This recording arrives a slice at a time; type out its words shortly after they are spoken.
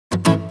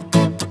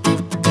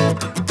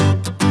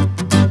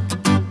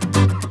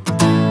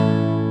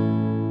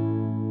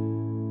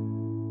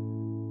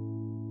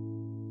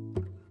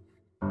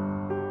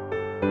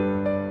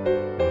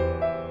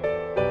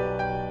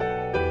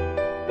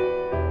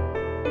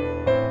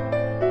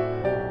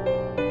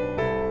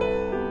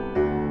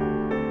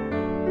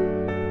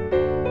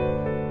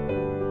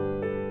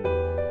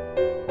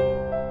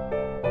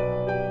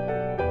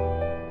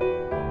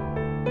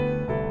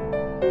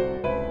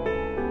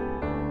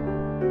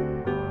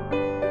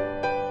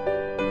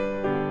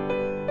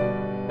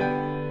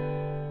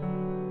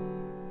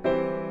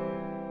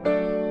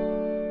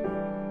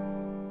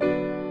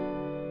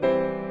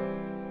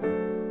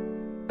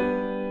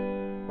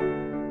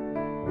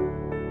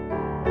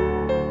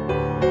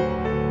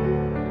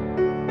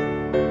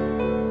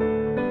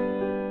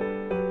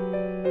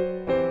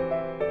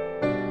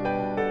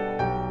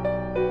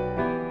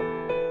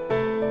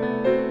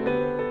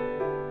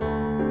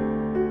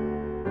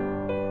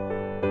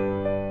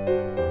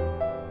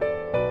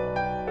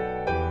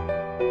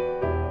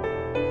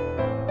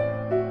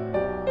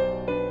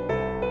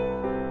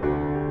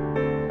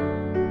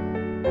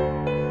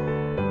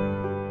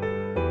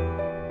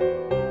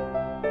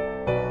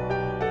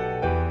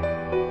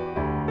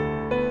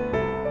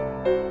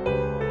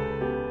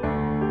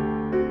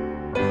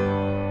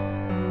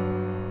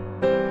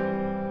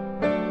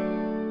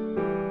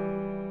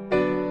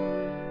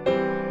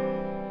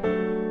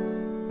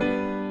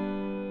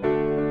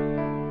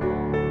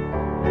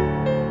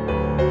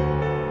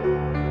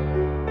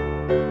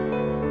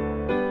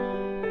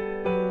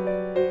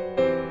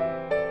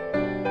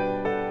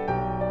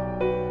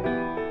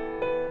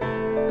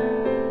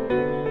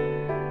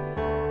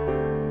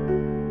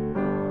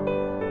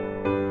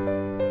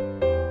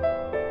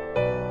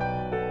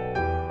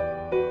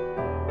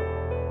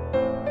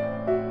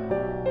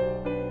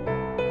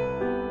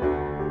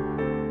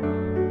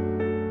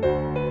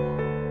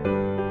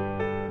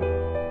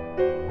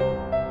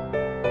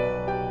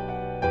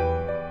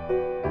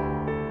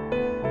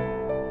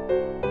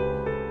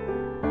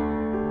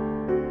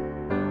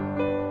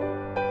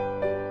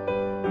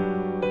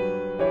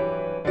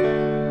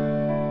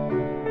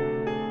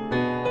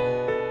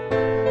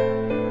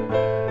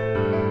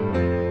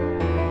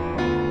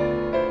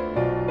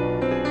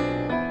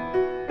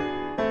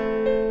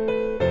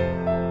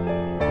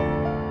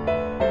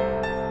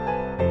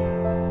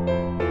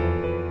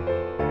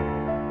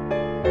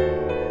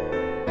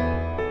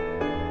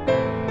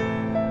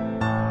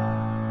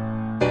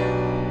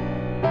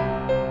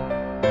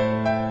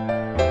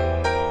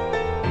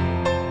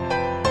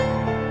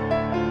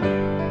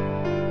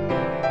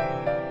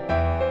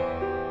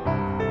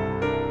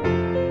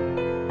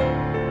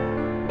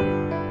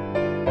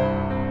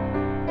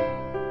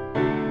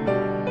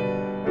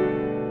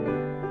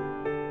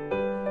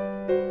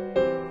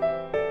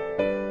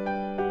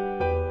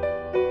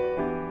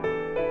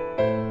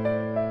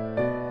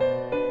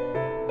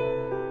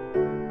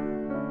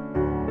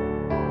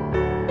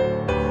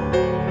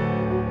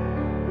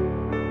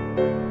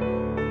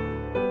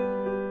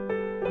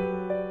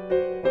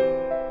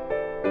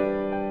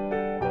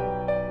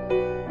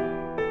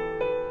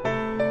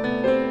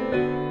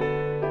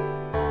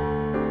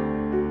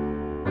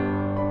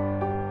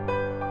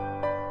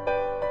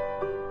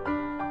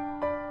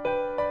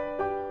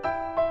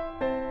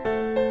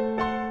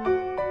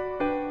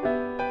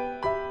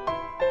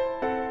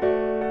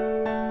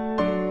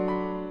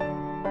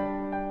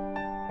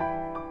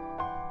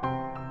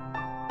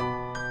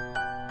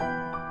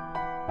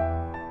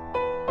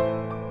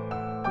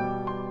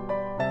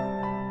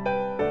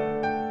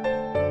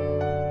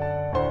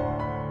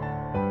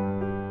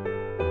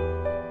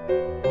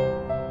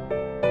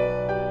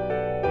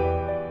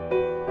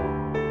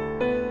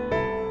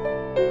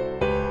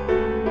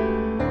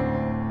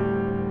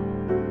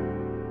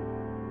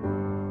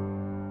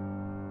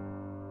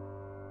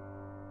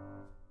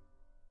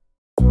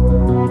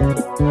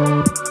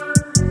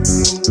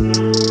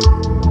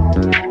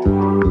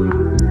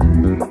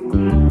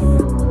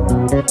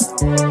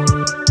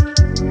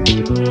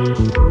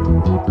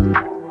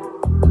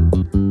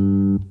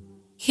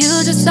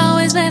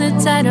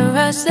tight to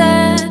rush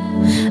that.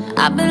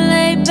 I've been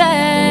laid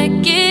back,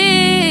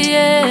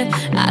 yeah.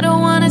 I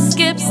don't wanna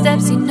skip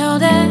steps, you know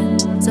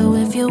that. So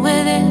if you're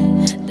with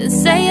it, then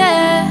say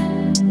yeah.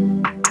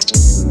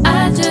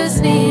 I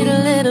just need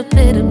a little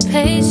bit of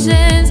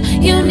patience.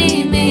 You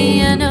need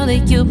me, I know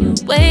that you've been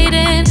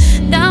waiting.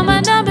 Down my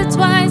number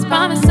twice,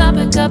 promise I'll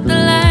pick up the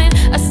line.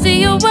 I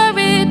see you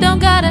worried, don't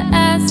gotta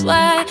ask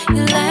why.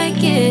 You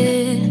like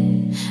it,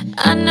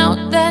 I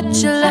know that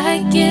you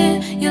like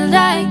it. You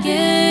like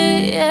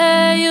it,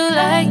 yeah, you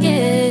like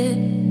it.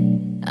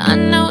 I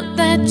know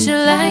that you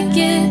like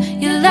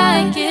it, you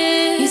like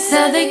it. You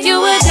said that you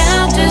were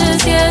down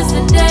just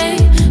yesterday,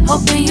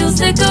 hoping you'll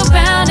stick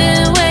around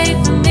and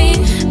wait for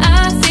me.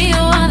 I see you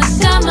wanna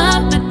come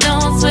up, but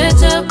don't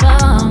switch up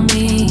on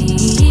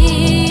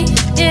me.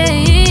 Yeah,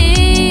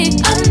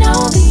 I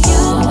know that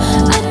you,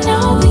 I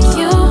know that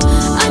you,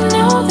 I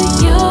know that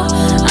you,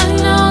 I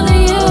know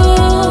that you.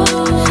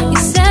 You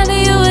said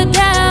that you were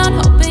down,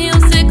 hoping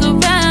you'll stick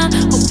around,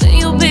 hoping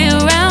you'll be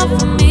around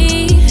for me.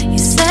 You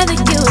said that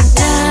you were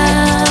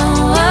down,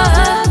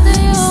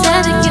 you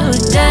said that you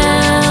were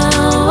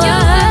down,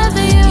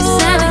 you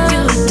said that you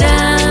were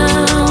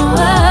down,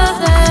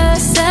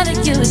 you said that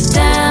you were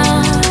down,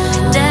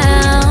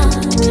 down.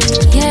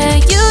 Yeah,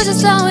 you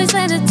just always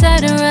in the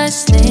tight to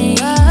rush things.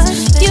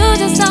 You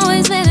just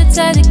always in the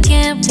tight to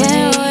can't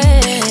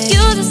wait.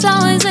 You just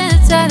always in the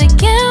tight to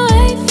can't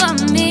wait for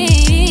me.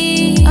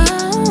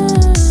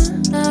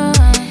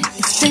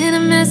 It's been a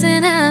mess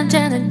and I'm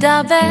trying to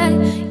dial back.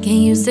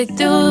 Can you stick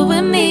through it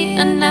with me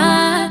or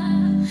not?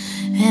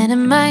 And it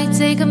might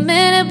take a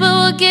minute, but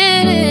we'll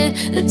get it.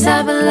 The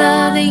type of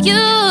love that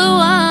you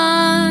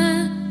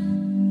want.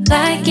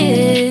 Like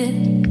it,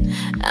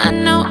 I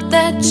know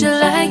that you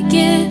like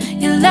it.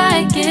 You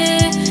like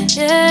it,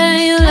 yeah,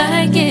 you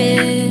like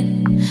it.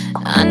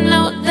 I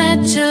know that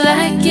you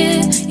like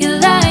it. You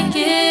like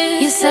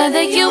it. You said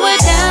that you were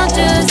down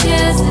just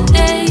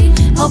yesterday,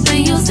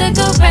 hoping you'll stick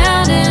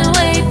around and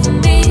wait for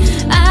me.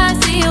 I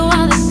see you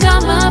wanna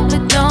come up,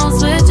 but don't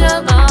switch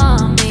up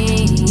on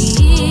me.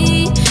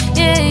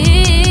 Yeah,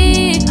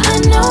 I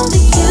know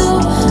that you,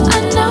 I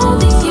know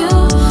that you,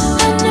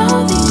 I know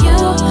that you,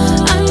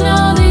 I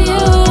know that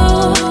you.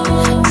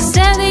 You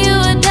said that you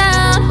were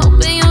down,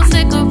 hoping you'll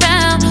stick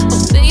around,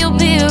 hoping you'll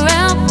be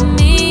around for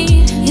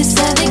me. You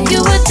said that you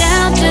were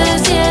down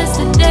just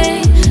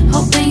yesterday,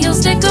 hoping you'll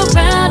stick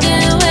around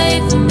and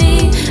wait for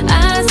me.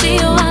 I see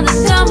you wanna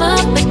come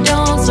up, but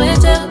don't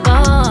switch up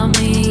on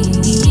me.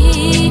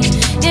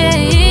 Yeah,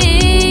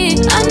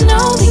 I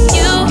know that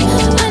you,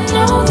 I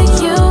know that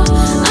you,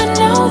 I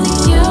know that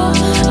you,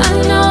 I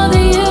know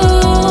that you.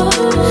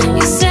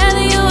 You said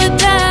that you were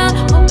down,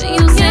 hoping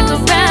you'll stick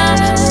around,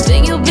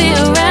 hoping you'll be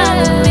around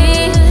with me.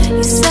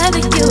 You said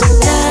that you were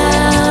down,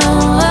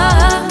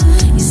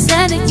 you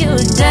said that you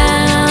were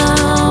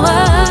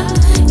down,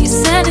 you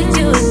said that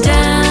you were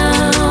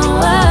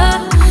down,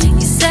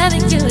 you said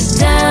that you were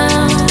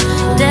down,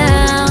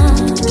 down.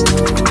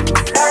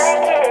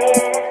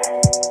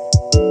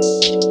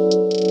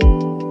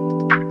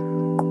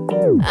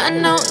 I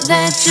know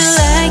that you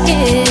like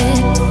it.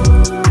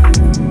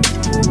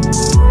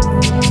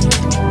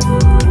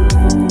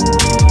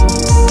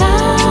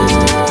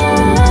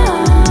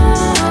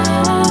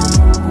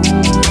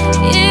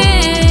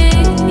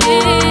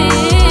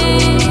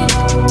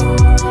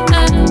 I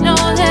know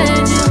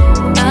that you,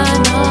 I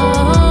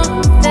know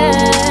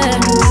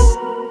that.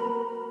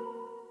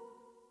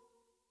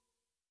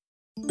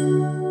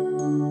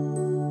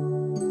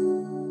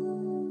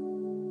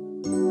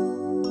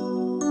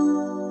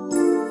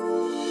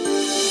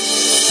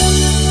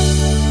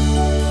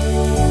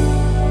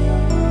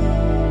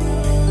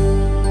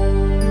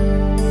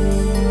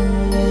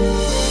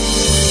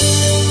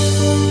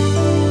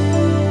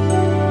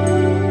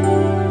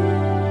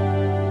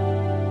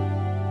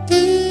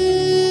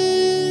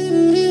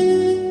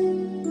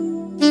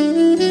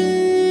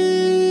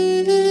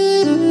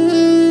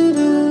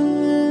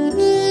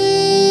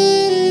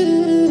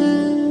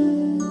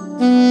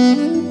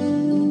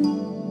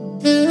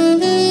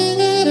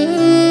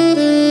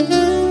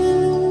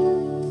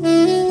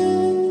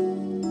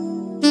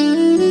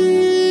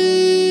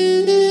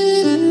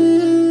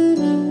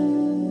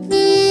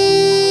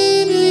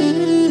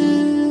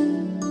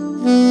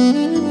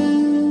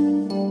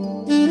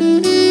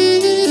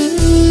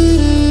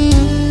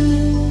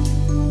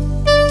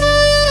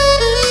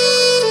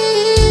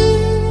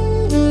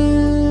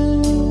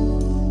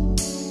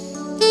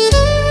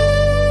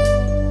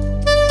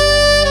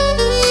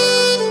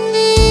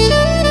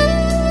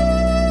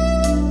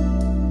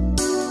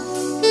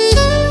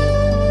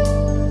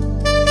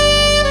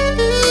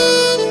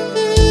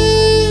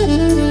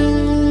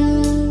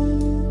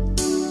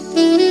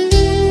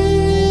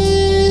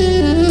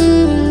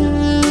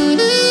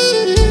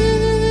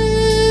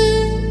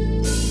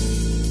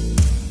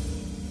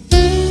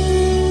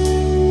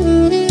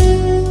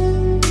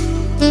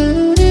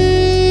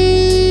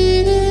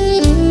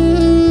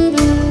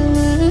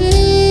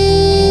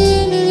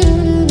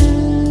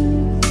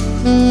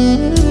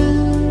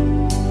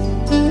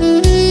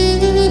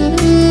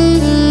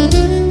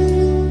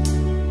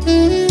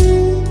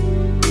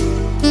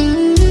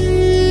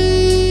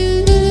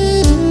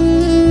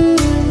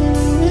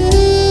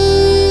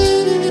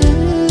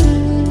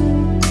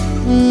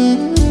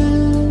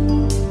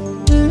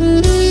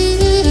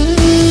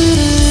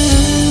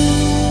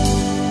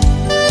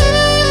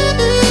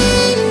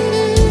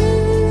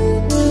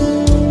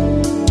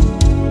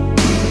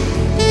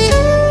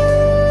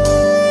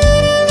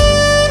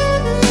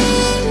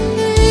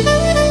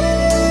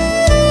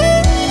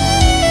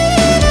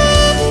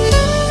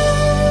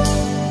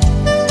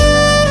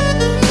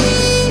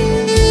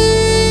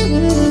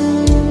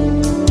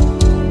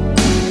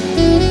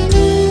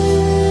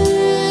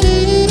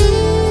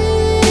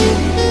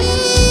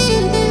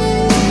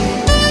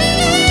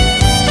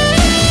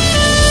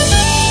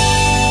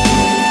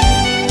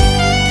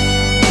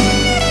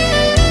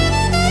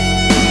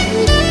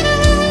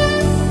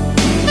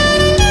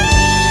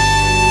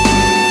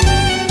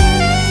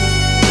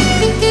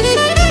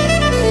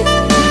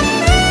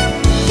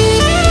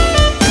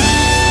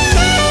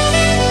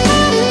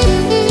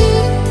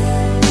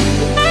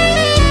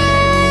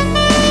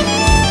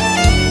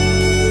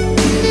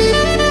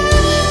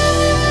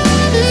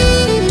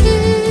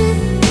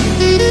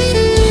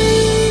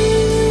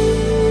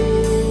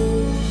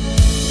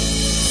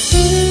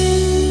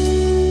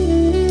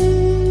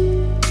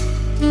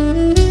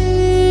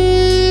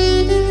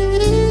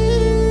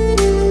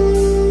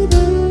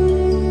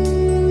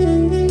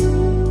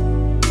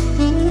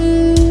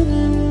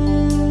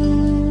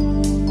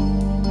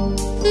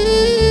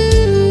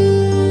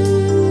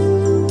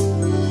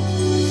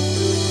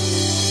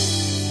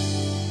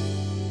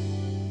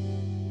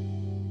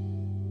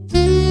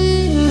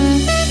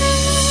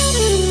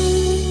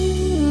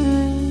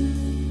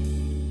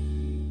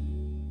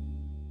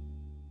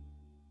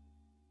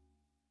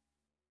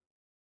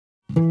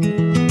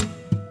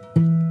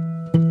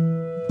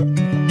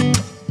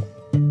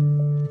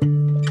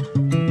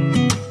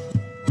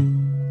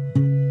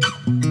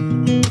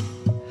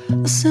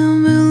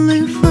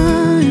 really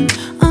fine.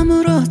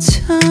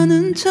 아무렇지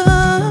않은 척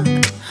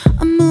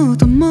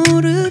아무도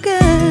모르게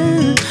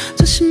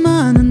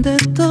조심하는데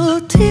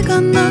또 티가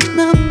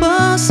났나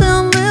봐.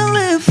 I'm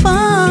really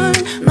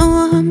fine.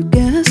 너와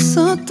함께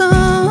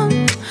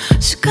했었던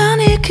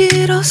시간이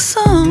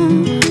길었어.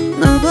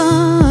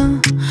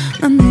 나봐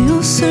난 네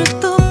옷을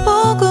또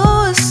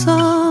보고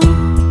있어.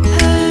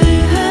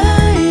 Hey,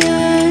 hey,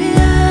 yeah,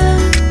 yeah.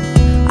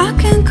 I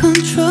can't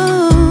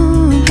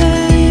control.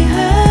 Hey,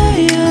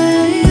 hey,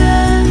 yeah,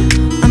 yeah.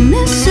 I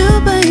miss you,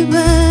 baby.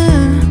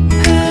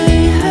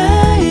 Hey,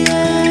 hey,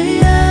 yeah,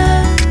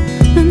 yeah.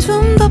 난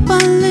좀 더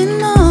빨리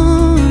널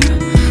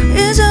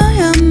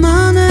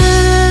잊어야만 해.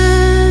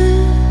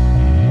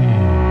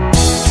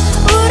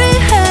 우리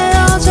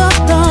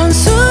헤어졌던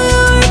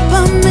수요일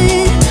밤이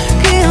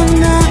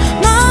기억나.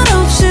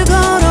 말없이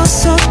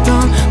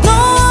걸었었던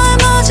너와의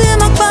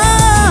마지막 밤.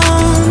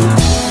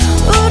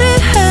 우리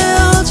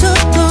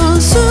헤어졌던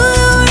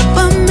수요일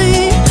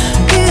밤이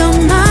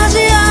기억나지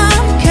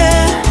않게,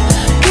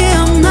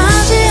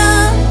 기억나지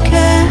않게.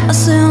 I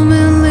say I'm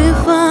really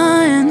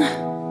fine.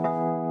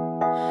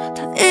 다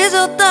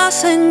잊었다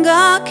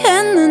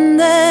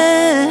생각했는데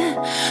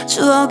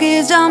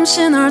추억이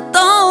잠시 널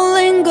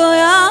떠올린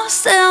거야.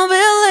 Say I'm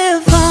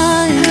really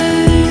fine.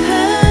 Hey,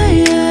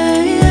 hey, yeah,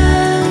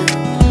 yeah.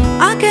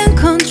 I can't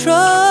control.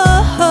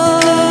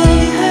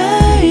 Hey,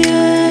 hey,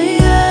 yeah,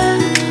 yeah.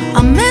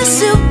 I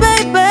miss you,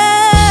 baby.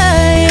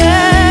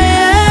 Yeah,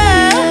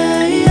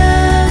 yeah,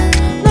 yeah.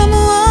 너무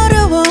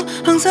어려워.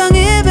 항상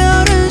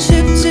이별은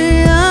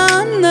쉽지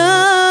않아.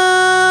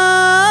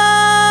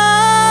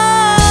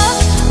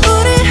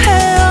 우리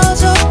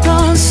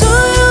헤어졌던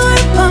수요일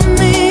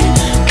밤이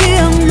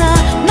기억나.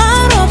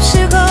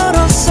 말없이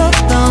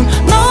걸었었던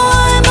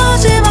너와의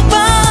마지막 밤.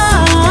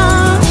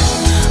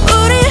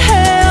 우리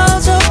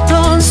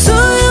헤어졌던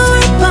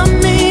수요일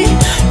밤이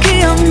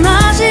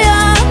기억나지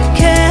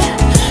않게,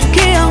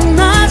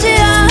 기억나지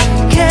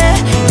않게.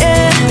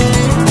 Yeah.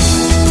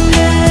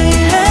 Hey,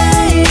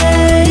 hey,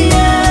 yeah,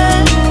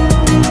 yeah.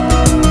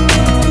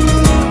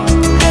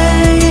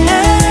 Hey,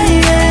 hey,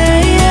 yeah,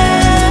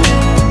 yeah.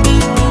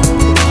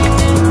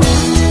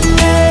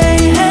 Hey,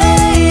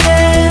 hey,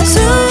 yeah.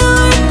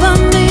 수요일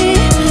밤이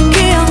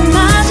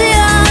기억나지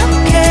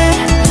않게,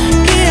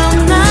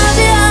 기억나지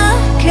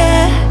않게.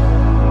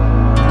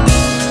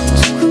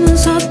 조금은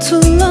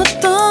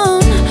서툴렀던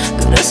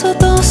그래서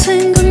더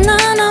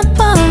생각나나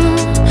봐.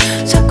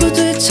 자꾸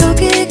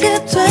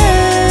뒤척이게 돼.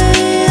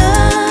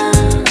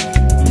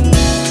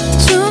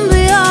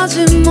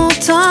 준비하지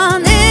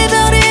못한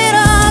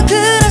이별이라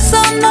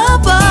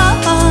그랬었나 봐.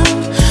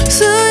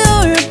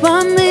 수요일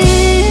밤이.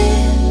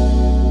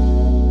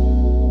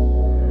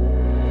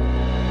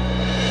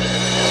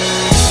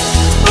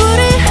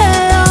 우리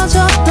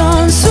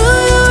헤어졌던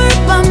수요일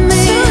밤이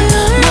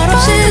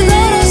말없이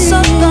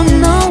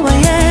걸었었던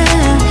너와의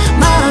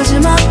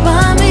마지막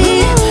밤이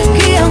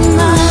기억나.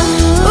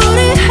 우리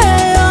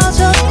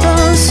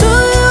헤어졌던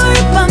수요일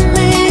밤이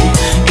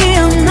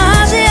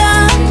기억나지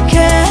않게,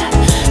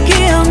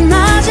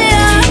 기억나지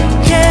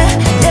않게.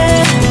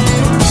 Yeah.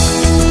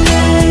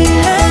 Hey,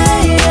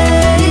 hey,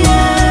 yeah,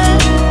 yeah.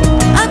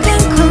 I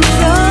can't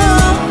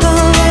control.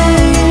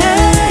 Hey,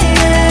 hey,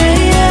 yeah,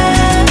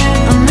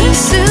 yeah. I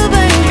miss you,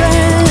 baby.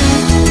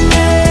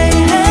 Hey,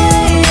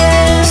 hey,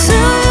 yeah.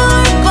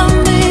 수요일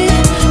밤이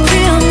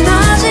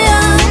기억나지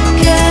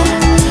않게,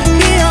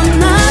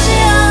 기억나지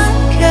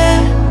않게.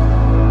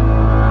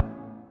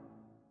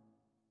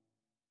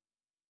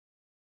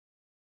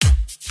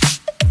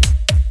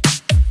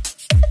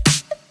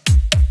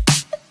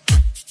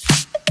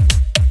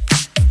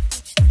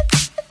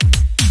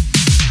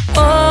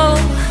 Oh,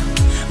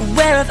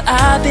 where have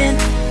I been?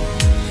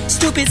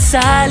 Stupid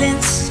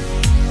silence.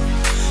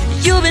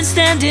 You've been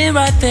standing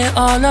right there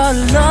all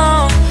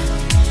along.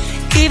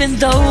 Even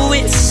though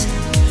it's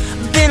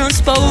been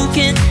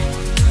unspoken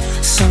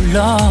so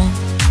long,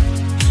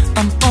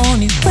 I'm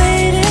only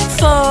waiting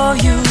for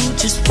you,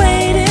 just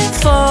waiting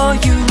for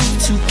you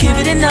to give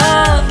it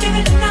enough.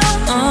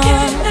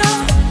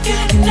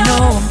 You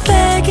know I'm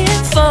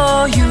begging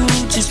for you,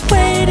 just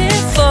waiting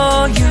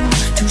for you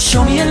to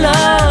show me your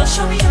love.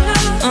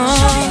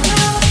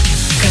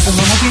 Cause I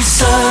wanna be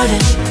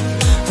certain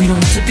we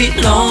don't have to be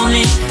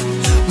lonely,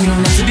 we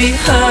don't have to be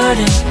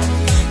hurting.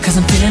 Cause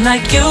I'm feeling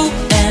like you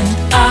and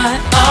I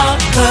are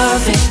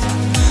perfect.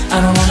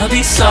 I don't wanna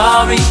be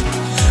sorry,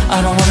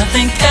 I don't wanna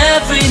think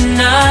every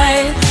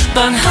night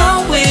about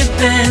how we've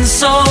been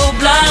so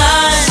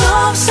blind. So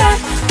upset,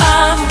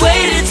 I've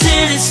waited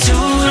till it's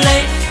too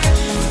late.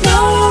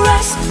 No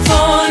rest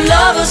for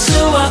lovers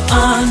who are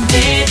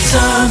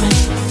undetermined.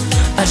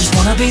 I just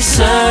wanna be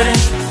certain,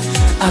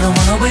 I don't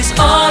wanna waste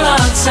all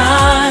our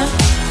time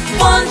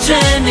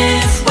wondering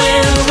if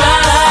we're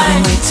right. I've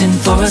been waiting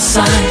for a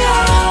sign,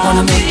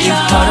 wanna make you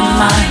part of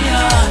mine.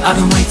 I've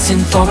been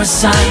waiting for a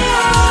sign,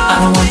 I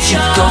don't want you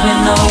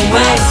going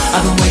away.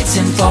 I've been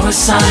waiting for a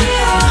sign,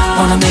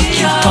 wanna make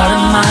you part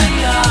of mine.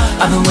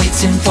 I've been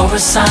waiting for a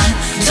sign.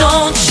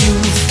 Don't you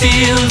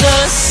feel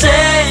the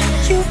same?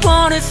 You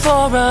want it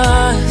for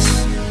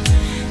us,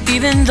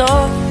 Even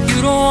though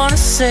you don't wanna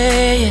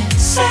say it,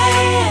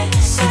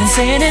 you've been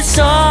saying it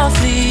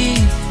softly,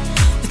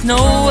 with no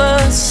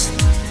words.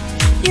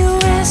 You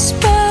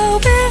whisper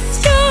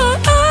with your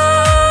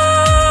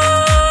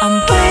eyes. I'm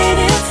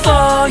waiting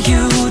for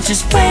you,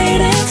 just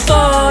waiting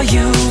for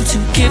you to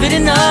give it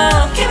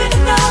enough.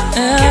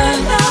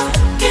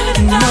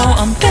 No,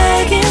 I'm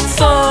begging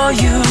for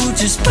you,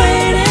 just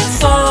waiting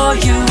for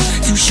you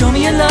to show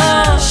me your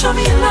love,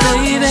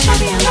 baby.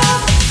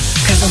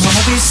 Cause I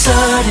wanna be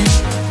certain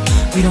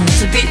we don't have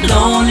to be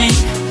lonely,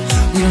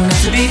 we don't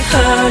have to be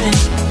hurting.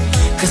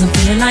 Cause I'm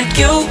feeling like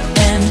you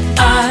and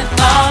I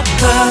are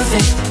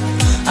perfect.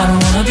 I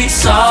don't wanna be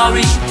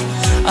sorry,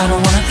 I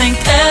don't wanna think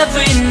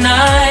every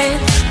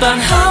night about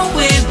how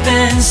we've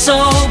been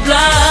so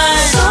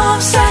blind. So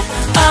upset,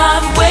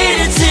 I've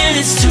waited till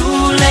it's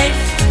too late.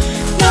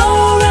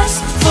 No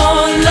rest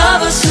for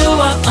lovers who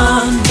are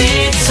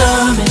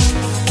undetermined.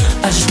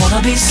 I just wanna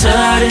be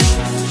certain,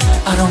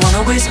 I don't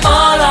wanna waste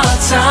all our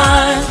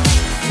time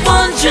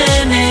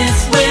wondering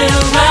if we're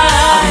right.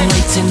 I've been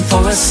waiting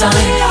for a sign,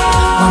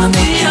 wanna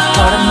make you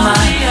part of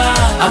mine.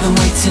 I've been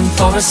waiting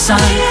for a sign,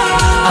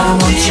 I don't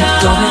want you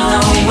going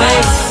away.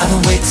 I've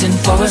been waiting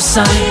for a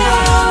sign,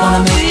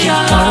 wanna make you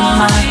part of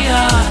mine.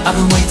 I've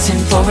been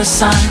waiting for a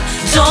sign.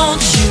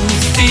 Don't you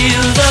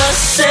feel the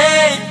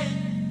same?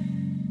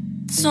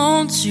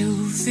 Don't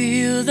you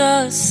feel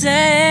the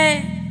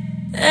same?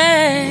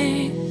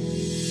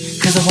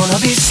 Cause I wanna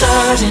be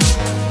certain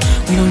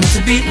we don't need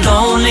to be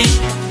lonely,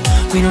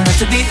 we don't have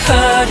to be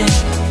hurting.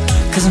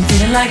 Cause I'm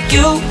feeling like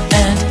you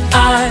and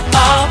I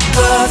are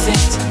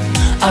perfect.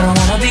 I don't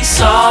wanna be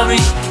sorry,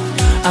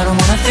 I don't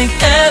wanna think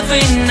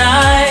every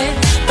night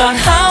about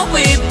how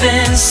we've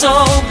been so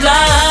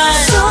blind.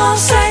 Some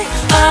say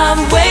I've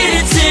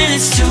waited till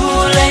it's too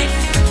late.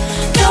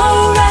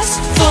 No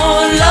rest for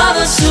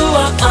lovers who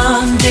are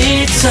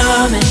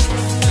undetermined.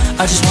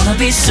 I just wanna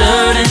be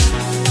certain,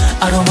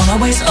 I don't wanna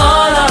waste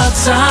all our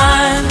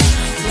time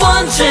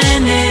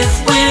wondering if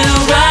we're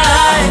right.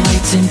 I've been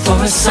waiting for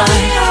a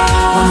sign,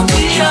 wanna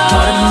make you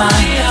part of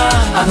mine.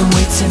 I've been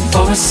waiting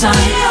for a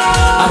sign,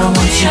 I don't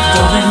want you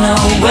going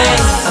away.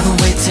 I've been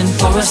waiting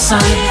for a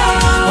sign,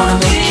 wanna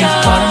make you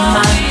part of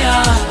mine.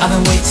 I've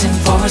been waiting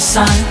for a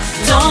sign.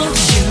 Don't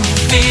you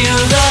feel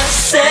the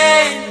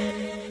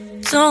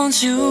same? Don't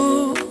you,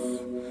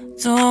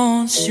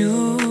 don't you,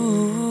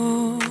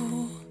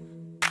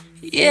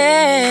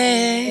 yeah.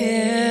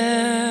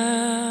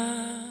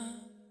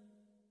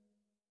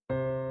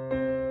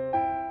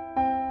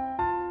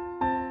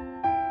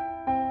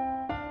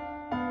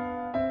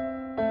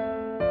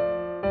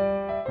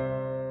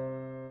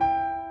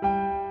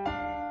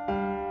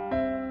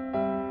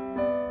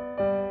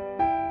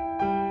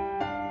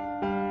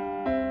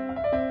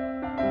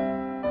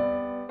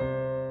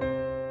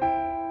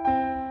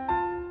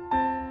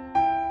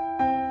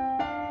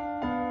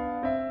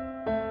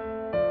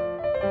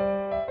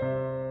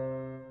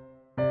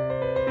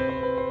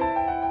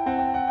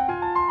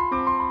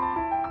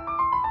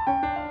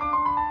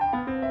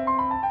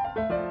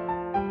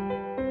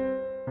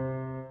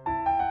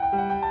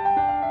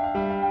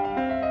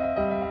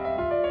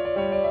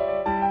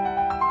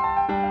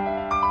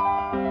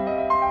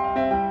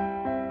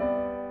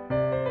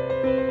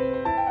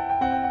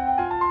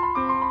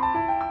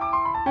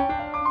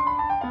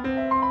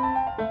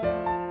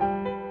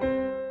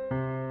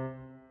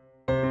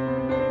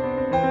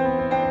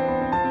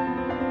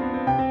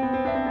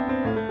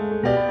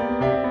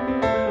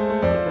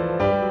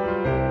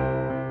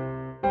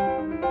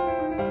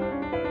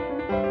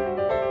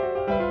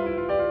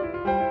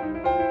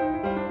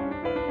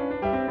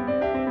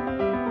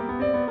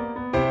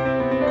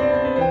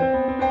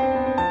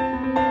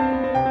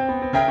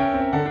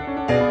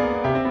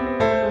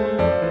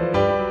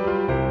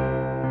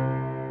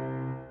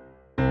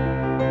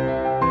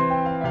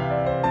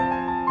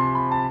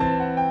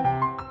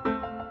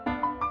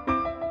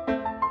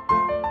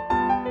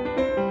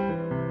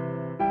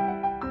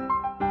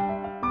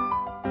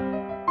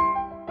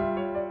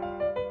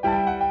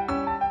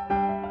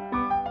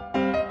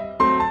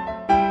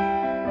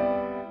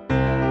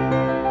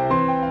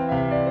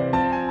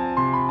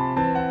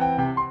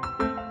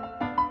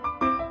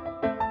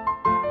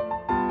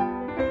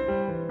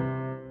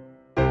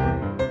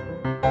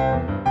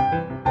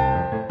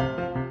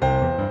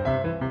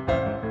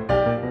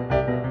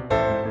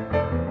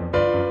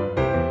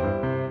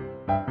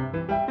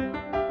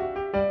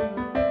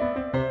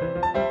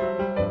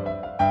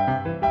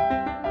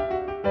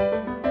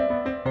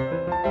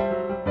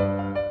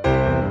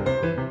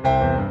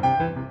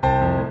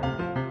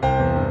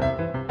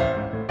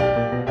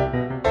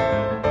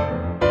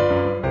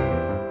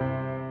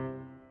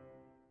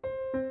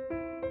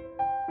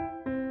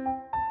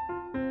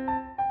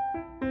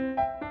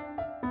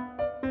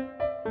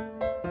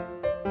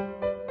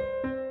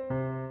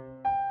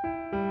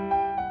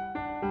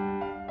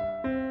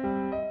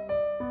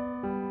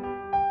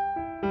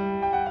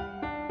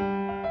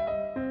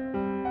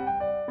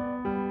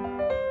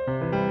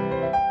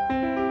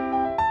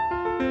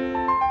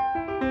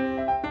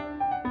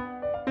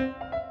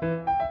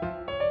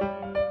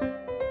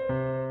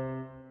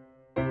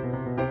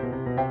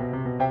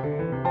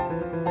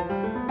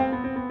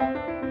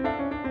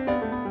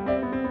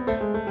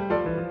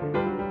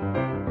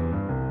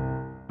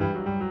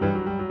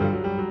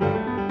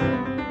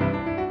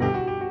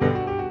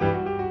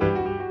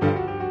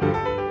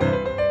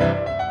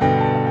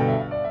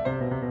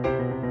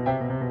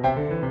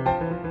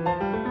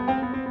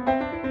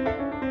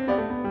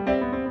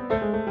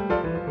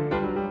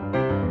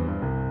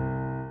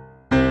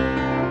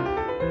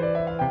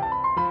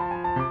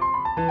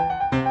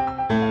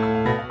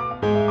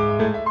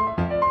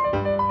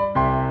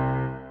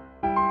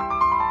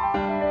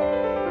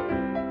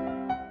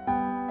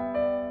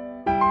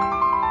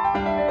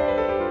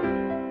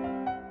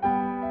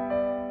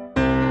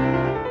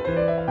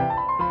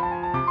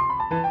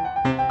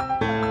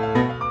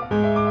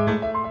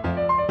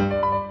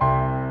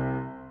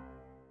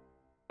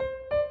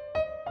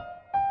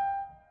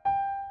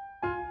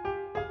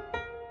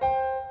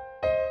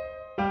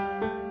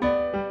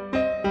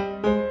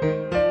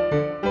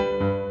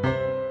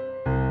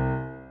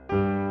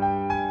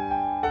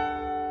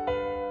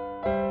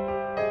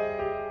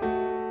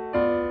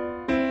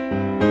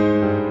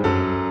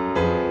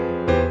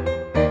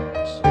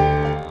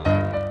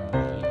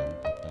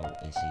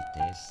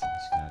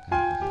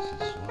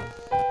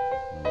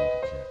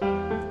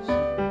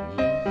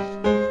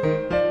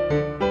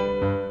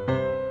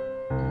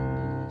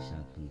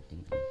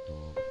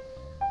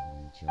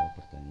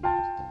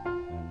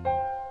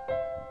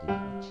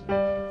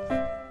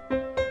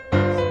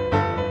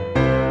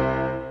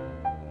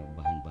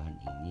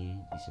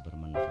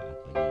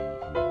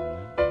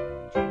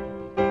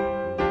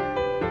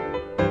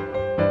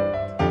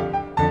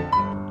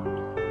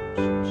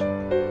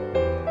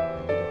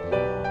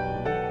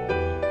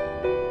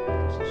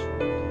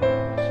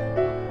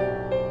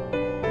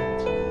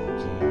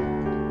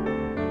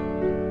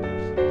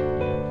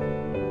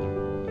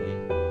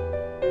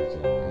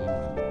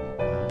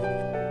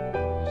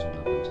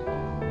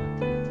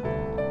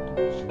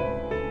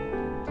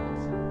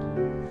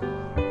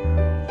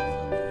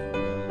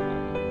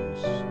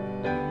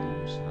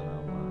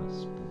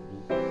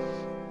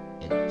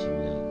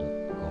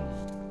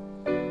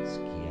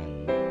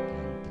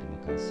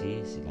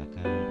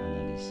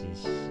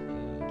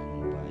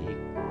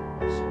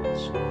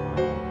 siswa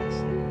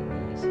seri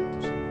ini 1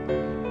 sampai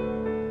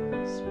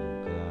 5.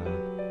 Semoga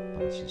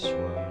para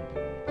siswa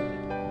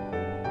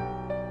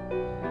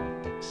dan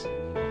teks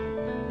ini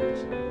bahan ini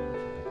bisa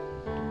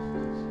bermanfaat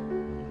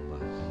untuk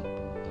menambahkan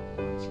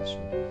pengetahuan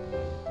siswa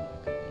berkaitan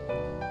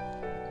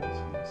agama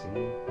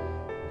masing-masing,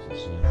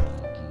 khususnya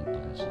bagi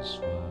para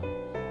siswa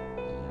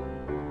yang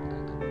beragama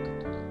Katolik.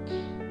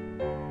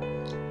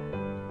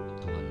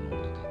 Tuhan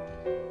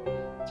memberkati.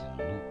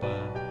 Jangan lupa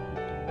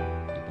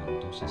untuk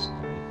dibantu subscribe